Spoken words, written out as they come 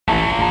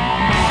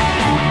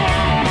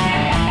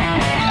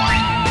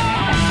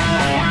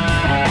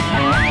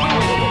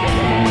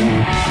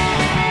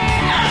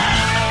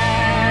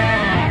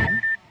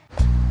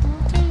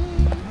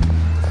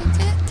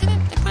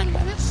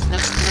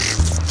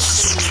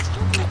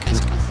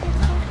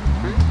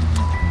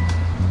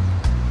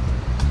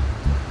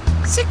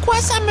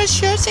quoi ça,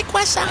 monsieur? C'est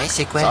quoi ça? Ouais,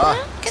 c'est quoi? Ah,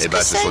 Qu'est-ce eh que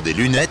ben, ce c'est? sont des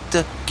lunettes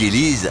qui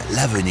lisent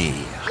l'avenir.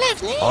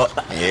 L'avenir? Oh,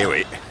 eh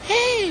oui.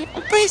 Hey,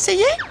 on peut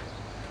essayer?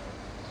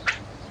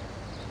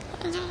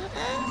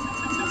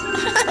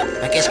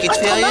 Bah, qu'est-ce qui te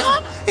fait Trop rire?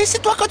 marrant. Et c'est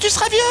toi quand tu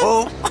seras vieux?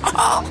 Oh,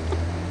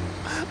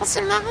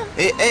 C'est marrant.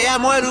 et à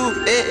moi, Lou.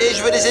 Et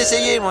je veux les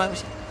essayer, moi.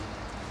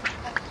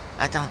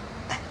 Attends.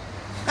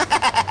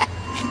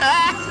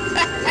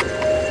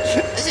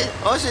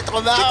 Oh, c'est trop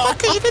Je marrant. crois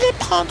que je vais les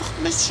prendre,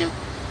 monsieur.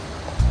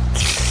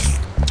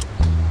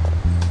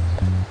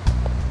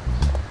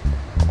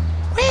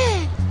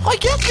 Ouais,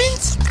 regarde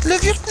Vince, le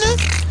vieux pneu.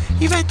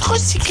 Il va être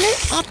recyclé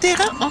en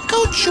terrain en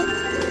caoutchouc.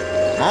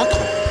 Montre.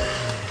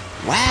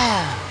 Waouh.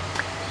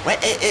 Ouais,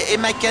 et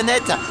ma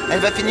canette, elle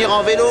va finir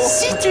en vélo.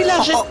 Si tu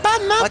la jettes pas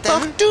Oh, t'as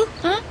vu? n'importe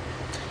où, hein?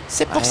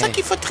 C'est pour ça Ouais.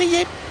 qu'il faut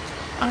trier.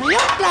 Allez,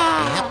 hop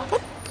là.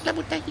 Hop, la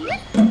bouteille.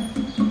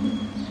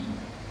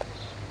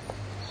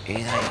 Et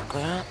derrière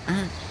quoi?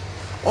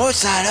 Oh,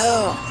 ça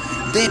alors!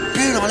 Des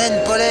pulls en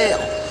laine polaire!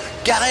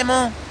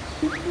 Carrément!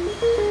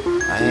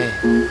 Ouais.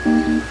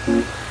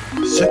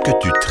 Ce que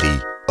tu tries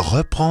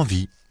reprend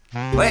vie.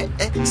 Ouais,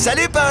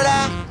 salut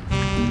Paola!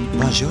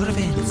 Bonjour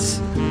Vince.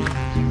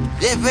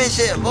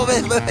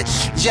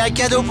 J'ai un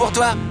cadeau pour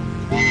toi!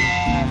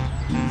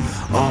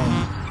 Oh,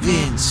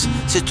 Vince,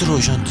 c'est trop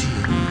gentil.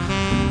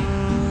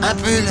 Un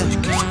pull!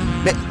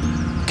 Mais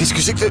qu'est-ce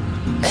que c'est que...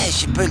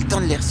 J'ai pas eu le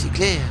temps de les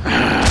recycler.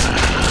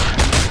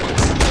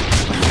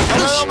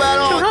 Alors,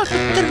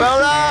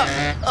 Paola!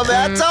 Oh, mais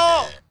attends!